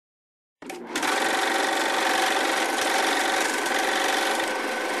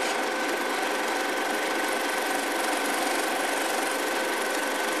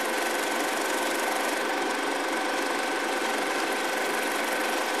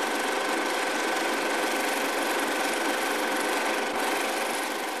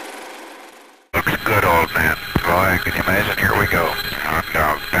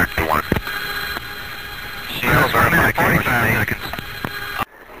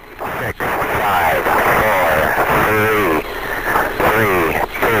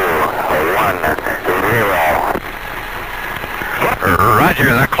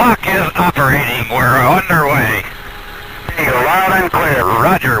operating. We're underway. You're loud and clear.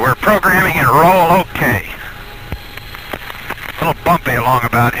 Roger, we're programming and roll okay. A little bumpy along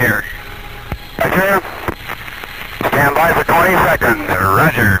about here. Roger. Stand by for 20 seconds.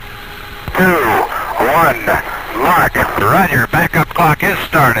 Roger. 2, 1, mark. Roger, backup clock is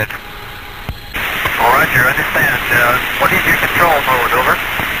started. Roger, understand. What is your control mode, over?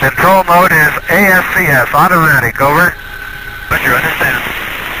 Control mode is ASCS, automatic, over. Roger, understand.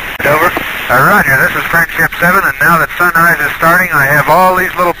 Over. Roger, this is Friendship 7, and now that sunrise is starting, I have all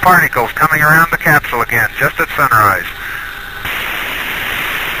these little particles coming around the capsule again, just at sunrise.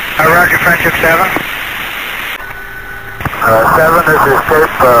 Roger, Friendship 7. 7, this is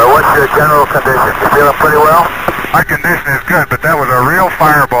Cape. What's your general condition? You feeling pretty well? My condition is good, but that was a real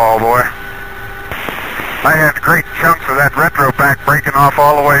fireball, boy. I had great chunks of that retro pack breaking off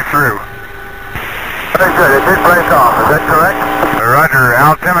all the way through. Very good. It did break off. Is that correct? Roger.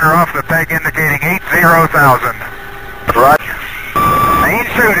 Altimeter off the peg indicating 80,000. Roger. Main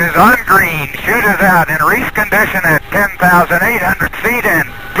chute is on green. Chute is out in reef condition at 10,800 feet and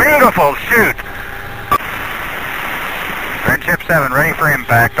beautiful chute. Friendship 7 ready for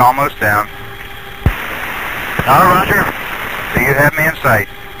impact. Almost down. Roger. So you have me in sight.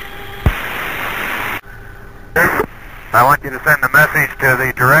 I want you to send a message to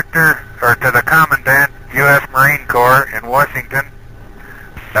the director, or to the commandant, U.S. Marine Corps in Washington.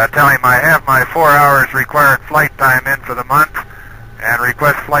 Tell him I have my 4 hours required flight time in for the month, and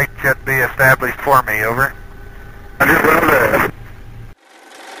request flight jet be established for me, over.